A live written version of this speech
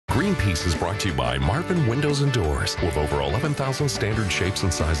Greenpeace is brought to you by Marvin Windows and Doors. With over 11,000 standard shapes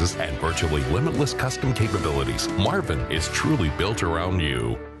and sizes and virtually limitless custom capabilities, Marvin is truly built around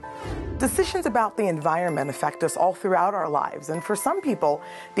you. Decisions about the environment affect us all throughout our lives, and for some people,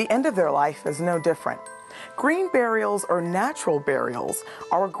 the end of their life is no different. Green burials or natural burials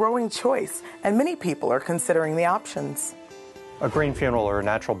are a growing choice, and many people are considering the options. A green funeral or a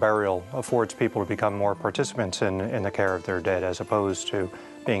natural burial affords people to become more participants in the care of their dead as opposed to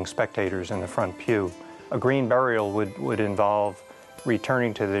being spectators in the front pew. A green burial would involve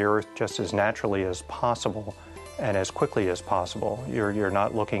returning to the earth just as naturally as possible and as quickly as possible. You're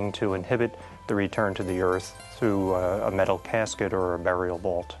not looking to inhibit the return to the earth through a metal casket or a burial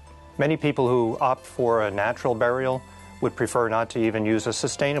vault. Many people who opt for a natural burial would prefer not to even use a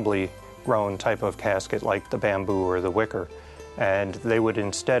sustainably grown type of casket like the bamboo or the wicker. And they would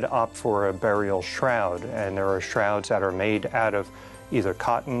instead opt for a burial shroud. And there are shrouds that are made out of either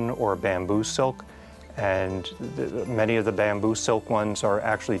cotton or bamboo silk. And many of the bamboo silk ones are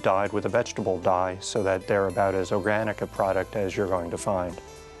actually dyed with a vegetable dye so that they're about as organic a product as you're going to find.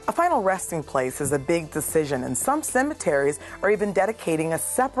 A final resting place is a big decision, and some cemeteries are even dedicating a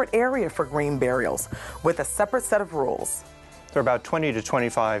separate area for green burials with a separate set of rules. There are about 20 to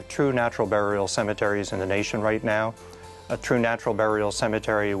 25 true natural burial cemeteries in the nation right now. A true natural burial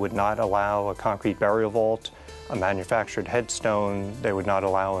cemetery would not allow a concrete burial vault, a manufactured headstone. They would not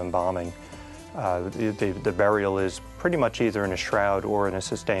allow embalming. The burial is pretty much either in a shroud or in a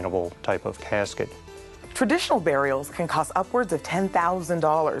sustainable type of casket. Traditional burials can cost upwards of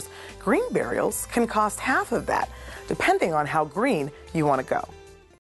 $10,000. Green burials can cost half of that, depending on how green you want to go.